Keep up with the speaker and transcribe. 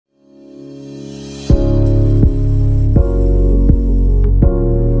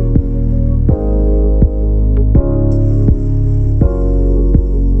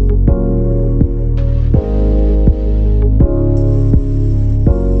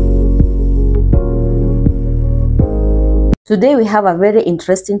Today we have a very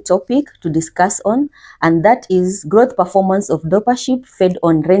interesting topic to discuss on, and that is growth performance of Dorper sheep fed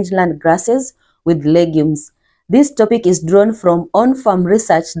on rangeland grasses with legumes. This topic is drawn from on-farm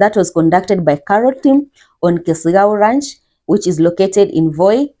research that was conducted by KALRO team on KALRO Ranch, which is located in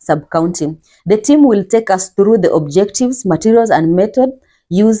Voi sub-county. The team will take us through the objectives, materials, and method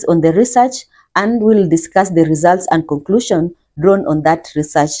used on the research, and will discuss the results and conclusion drawn on that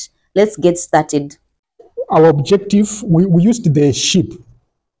research. Let's get started. Our objective, we used the sheep,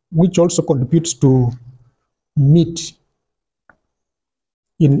 which also contributes to meat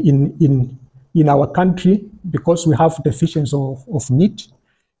in our country because we have deficiency of meat.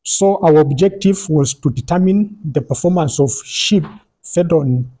 So our objective was to determine the performance of sheep fed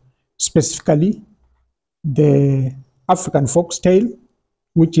on specifically the African foxtail,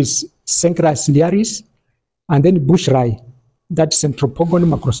 which is Cenchrus ciliaris, and then bush rye, that's Centropogon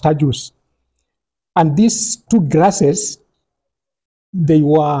macrostagius. And these two grasses, they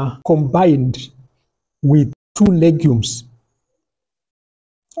were combined with two legumes.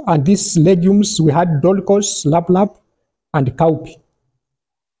 And these legumes, we had Dolichos, lablab, and Cowpeas.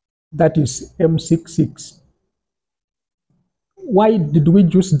 That is M66. Why did we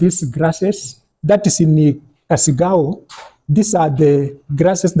use these grasses? That is in Kasigao. These are the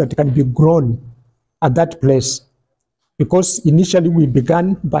grasses that can be grown at that place. Because initially we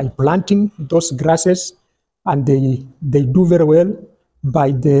began by planting those grasses, and they do very well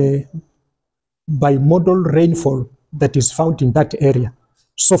by model rainfall that is found in that area.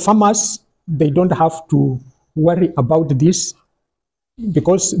 So farmers, they don't have to worry about this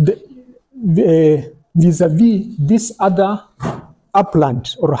because vis-a-vis these other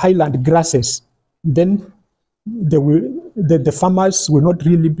upland or highland grasses, then the farmers will not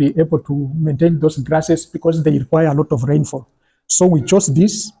really be able to maintain those grasses because they require a lot of rainfall. So we chose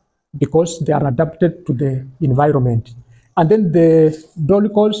this because they are adapted to the environment. And then the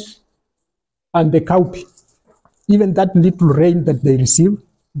Dolichos and the Cowpeas, even that little rain that they receive,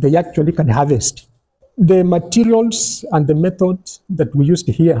 they actually can harvest. The materials and the method that we used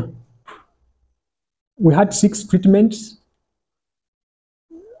here, we had 6 treatments,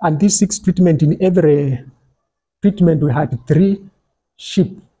 and these 6 treatments, in every treatment we had 3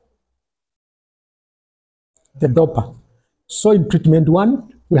 sheep, the Dorper. So in treatment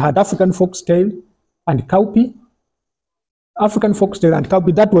 1, we had African foxtail and Cowpeas. African foxtail and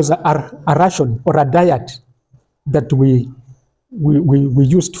Cowpeas, that was a ration or a diet that we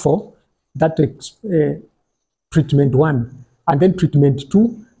used for that treatment 1. And then treatment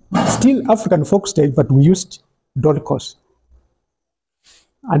 2, still African foxtail, but we used Dolichos.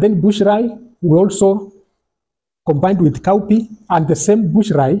 And then bush rye, we also combined with Cowpeas, and the same bush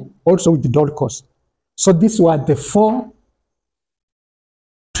rye also with the Dolichos. So these were the 4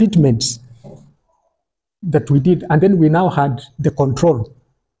 treatments that we did. And then we now had the control.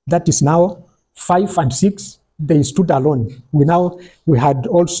 That is now 5 and 6, they stood alone. We had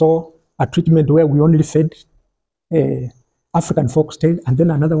also a treatment where we only fed African foxtail, and then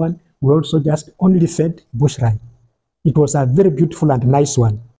another one, we also just only fed bush rye. It was a very beautiful and nice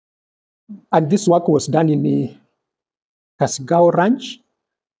one. And this work was done in the Kasigao Ranch,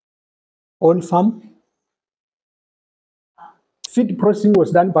 on farm. Feed processing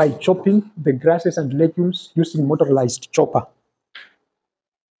was done by chopping the grasses and legumes using motorized chopper.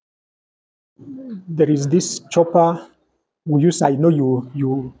 There is this chopper we use, I know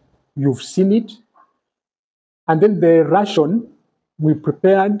you've seen it. And then the ration we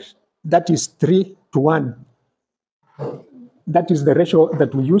prepared, that is 3:1. That is the ratio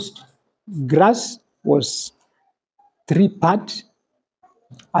that we used. Grass was 3 parts,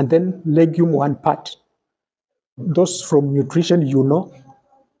 and then legume 1 part. Those from nutrition, you know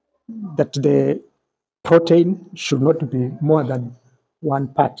that the protein should not be more than 1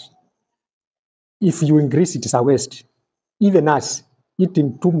 part. If you increase, it is a waste. Even us,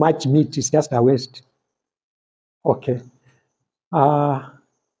 eating too much meat is just a waste. Okay. The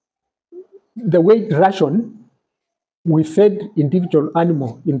weight ration, we fed individual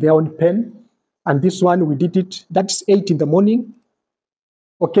animal in their own pen. And this one, we did it, that's 8 in the morning.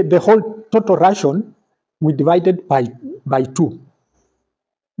 Okay, the whole total ration, we divided by 2.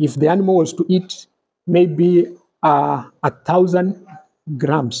 If the animal was to eat maybe 1,000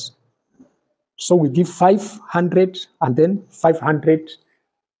 grams, so we give 500 and then 500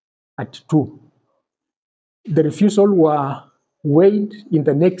 at 2. The refusal were weighed in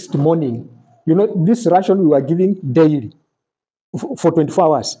the next morning. You know, this ration we were giving daily for 24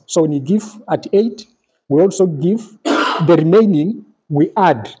 hours. So when you give at 8, we also give the remaining, we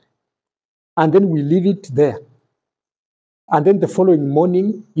add, and then we leave it there. And then the following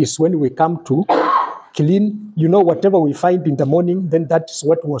morning is when we come to clean. You know, whatever we find in the morning, then that's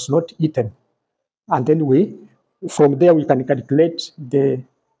what was not eaten. And then from there, we can calculate the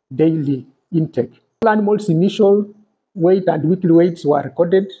daily intake. All animals' initial weight and weekly weights were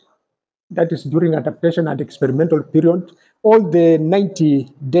recorded. That is during adaptation and experimental period. All the 90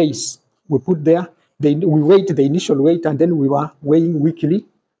 days we put there, we weighed the initial weight, and then we were weighing weekly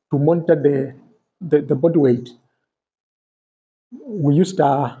to monitor the body weight. We used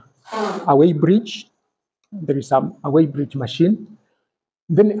a weigh bridge. There is a weigh bridge machine.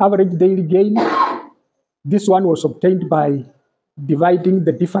 Then average daily gain, this one was obtained by dividing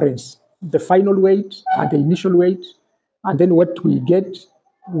the difference, the final weight and the initial weight, and then what we get,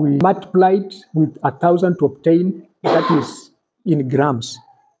 we multiplied with 1,000 to obtain, that is in grams.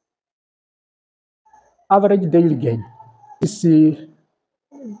 Average daily gain. This is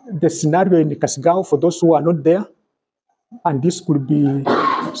the scenario in Kasgao for those who are not there, and this could be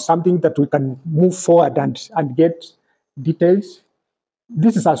something that we can move forward and get details.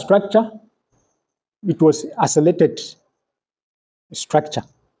 This is a structure. It was isolated structure.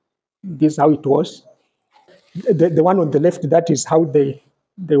 This is how it was. The one on the left, that is how they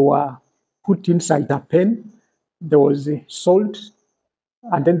were put inside a pen. There was salt,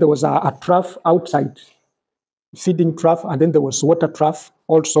 and then there was a trough outside, feeding trough, and then there was water trough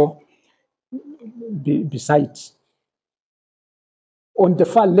also besides. On the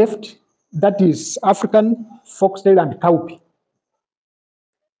far left, that is African foxtail and cowpea.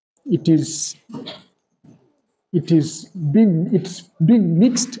 It's being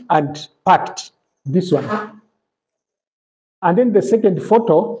mixed and packed, this one. And then the second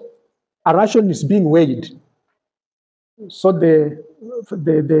photo, a ration is being weighed. So the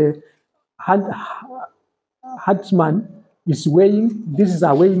herdsman is weighing. This is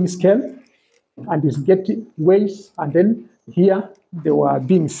a weighing scale, and is getting weighs, and then here they were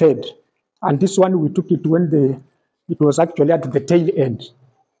being fed. And this one we took it when it was actually at the tail end.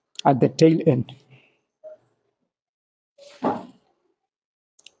 At the tail end.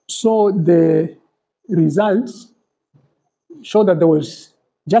 So the results show that there was,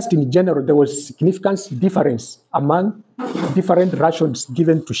 just in general, there was significant difference among different rations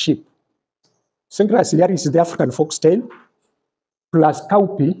given to sheep. Central ciliaris is the African foxtail, plus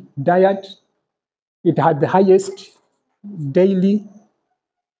cowpea diet. It had the highest daily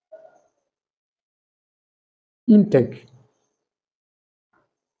intake.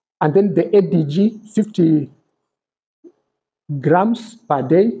 And then the ADG, 50 grams per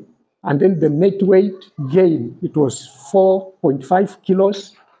day. And then the net weight gain, it was 4.5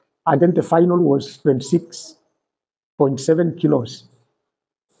 kilos. And then the final was 26.7 kilos.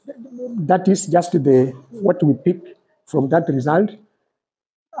 That is just what we pick from that result.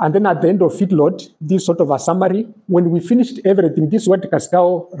 And then at the end of feedlot, this sort of a summary. When we finished everything, this is what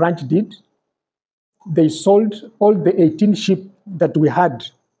Kasgao Ranch did. They sold all the 18 sheep that we had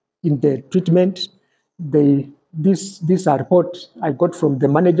in the treatment. This report I got from the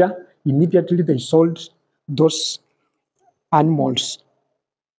manager. Immediately they sold those animals.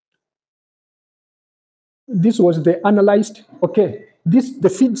 This was the analyzed. Okay, the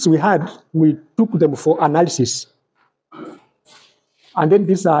feeds we had, we took them for analysis. And then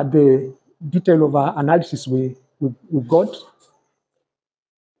these are the detail of our analysis we got.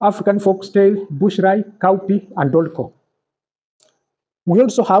 African foxtail, bushrai, cowpea, and dolco. We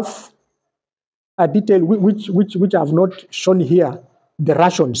also have a detail which I have not shown here, the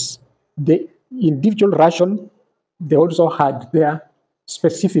rations. The individual ration, they also had their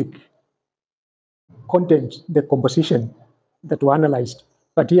specific content, the composition that were analyzed.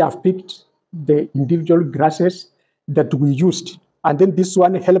 But here I've picked the individual grasses that we used. And then this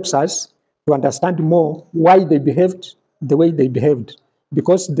one helps us to understand more why they behaved the way they behaved.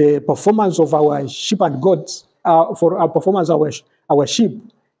 Because the performance of our sheep and goats, for our performance of our sheep,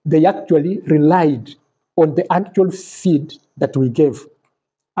 they actually relied on the actual feed that we gave.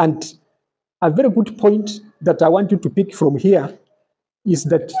 And a very good point that I want you to pick from here is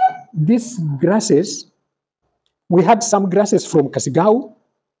that these grasses, we had some grasses from Kasgao,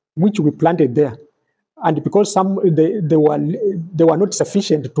 which we planted there. And because they were not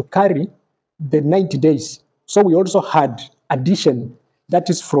sufficient to carry the 90 days, so we also had addition that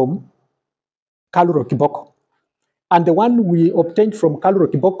is from KALRO Kiboko. And the one we obtained from KALRO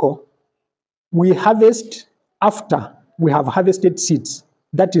Kiboko, we harvest after we have harvested seeds.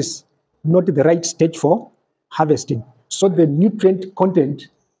 That is not the right stage for harvesting. So the nutrient content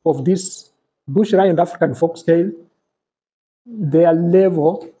of this bushrai and African foxtail, their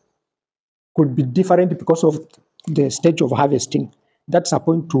level could be different because of the stage of harvesting. That's a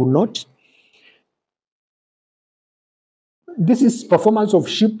point to note. This is performance of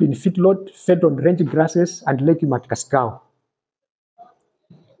sheep in feedlot fed on range grasses and legume at Kasigao.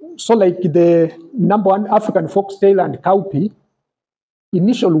 So like the number one African foxtail and cowpea,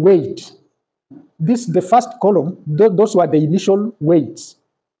 initial weight, this the first column, those were the initial weights.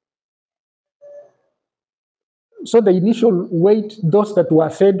 So the initial weight, those that were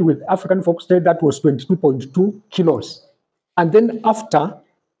fed with African foxtail, that was 22.2 kilos. And then after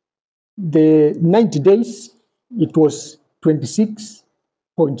the 90 days, it was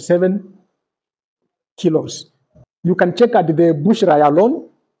 26.7 kilos. You can check at the bush rye alone.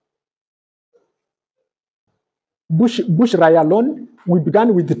 Bush rye alone, we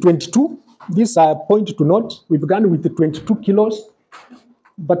began with the 22. These are point to note. We began with the 22 kilos,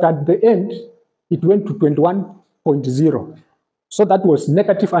 but at the end, it went to 21.0. So that was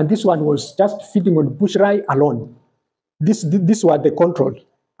negative, and this one was just feeding on bush rye alone. This were the control.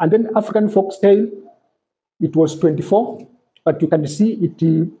 And then African foxtail, it was 24, but you can see it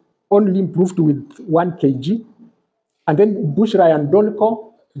only improved with 1 kg. And then bush rye and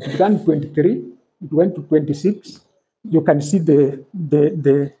Dolichos, it began 23, it went to 26. You can see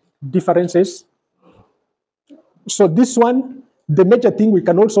the differences. So this one, the major thing we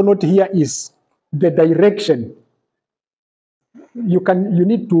can also note here is the direction. You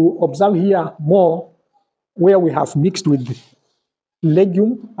need to observe here more where we have mixed with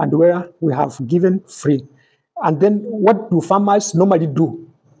legume and where we have given free. And then what do farmers normally do?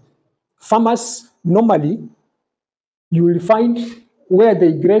 Farmers normally, you will find where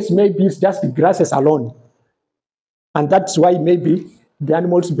they graze maybe it's just grasses alone. And that's why maybe the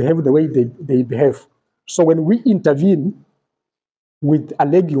animals behave the way they behave. So when we intervene with a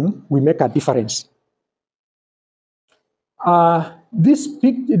legume, we make a difference. This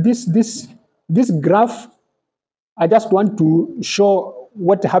graph, I just want to show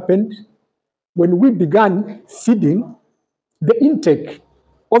what happened when we began feeding. The intake,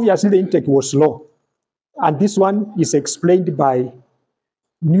 obviously the intake was low, and this one is explained by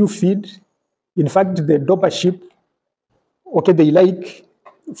new feed. In fact, the Dorper sheep, okay, they like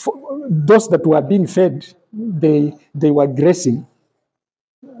those that were being fed, they were grazing,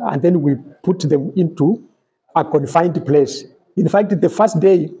 and then we put them into a confined place. In fact, the first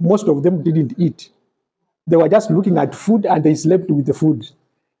day, most of them didn't eat. They were just looking at food and they slept with the food.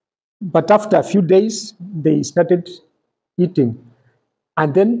 But after a few days, they started eating.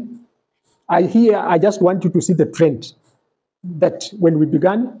 And then I just want you to see the trend that when we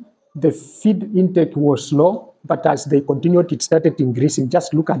began, the feed intake was low, but as they continued, it started increasing.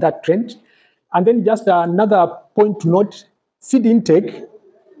 Just look at that trend. And then just another point to note, feed intake,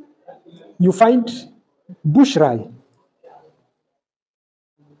 you find bush rye,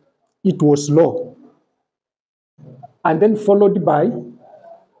 it was low. And then followed by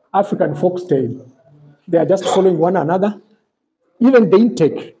African foxtail. They are just following one another. Even the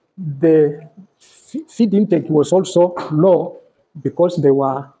intake, the feed intake was also low because they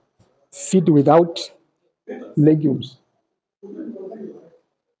were feed without legumes.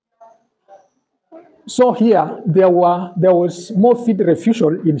 So here, there was more feed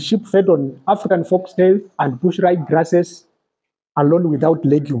refusal in sheep fed on African foxtail and bush rye grasses alone without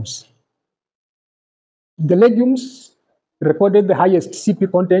legumes. The legumes recorded the highest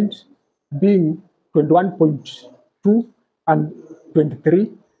CP content being 21.2 and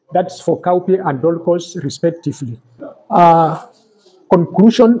 23. That's for Cowpeas and Dolichos respectively.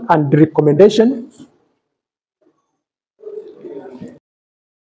 Conclusion and recommendation.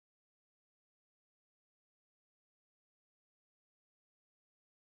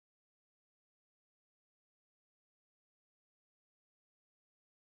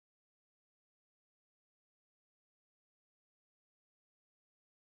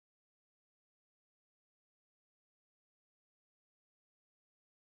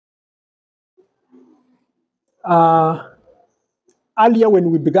 Earlier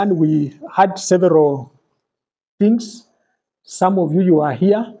when we began, we had several things. Some of you are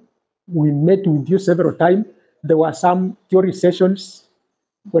here. We met with you several times. There were some theory sessions.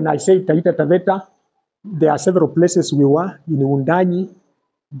 When I say Taita Taveta, there are several places we were, in Undanyi,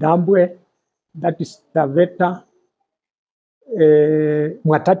 Dambwe, that is Taveta,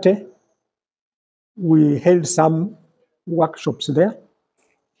 Mwatate. We held some workshops there.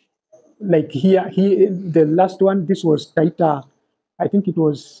 Like here, the last one, this was Taita, I think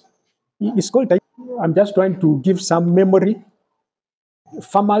it's called Taita. I'm just trying to give some memory.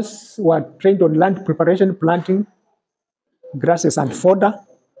 Farmers were trained on land preparation, planting, grasses and fodder.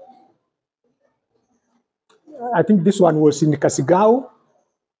 I think this one was in Kasigao.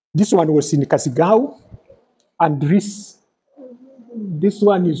 This one was in Kasigao. And this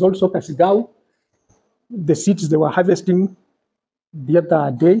one is also Kasigao. The seeds they were harvesting the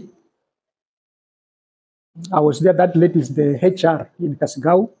other day. I was there. That lady is the HR in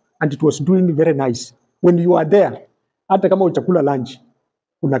Kasigao, and it was doing very nice. When you are there, hata kama utakula lunch,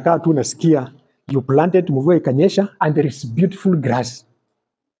 unakaa tu unasikia you planted, mvua ikanyesha, and there is beautiful grass.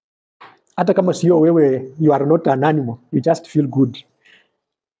 Hata kama sio wewe, you are not an animal, you just feel good.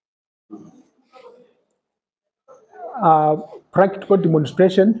 Practical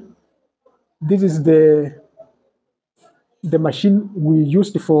demonstration. This is the machine we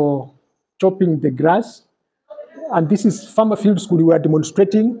used for chopping the grass. And this is Farmer Field School. We are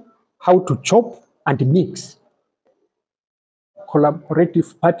demonstrating how to chop and mix.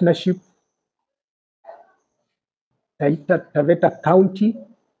 Collaborative partnership. Taveta County.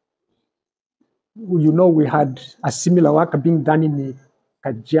 You know, we had a similar work being done in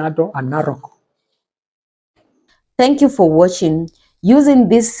Kajiado and Narok. Thank you for watching. Using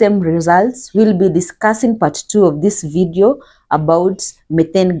these same results, we'll be discussing part 2 of this video about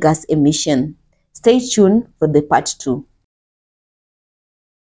methane gas emission. Stay tuned for the part 2.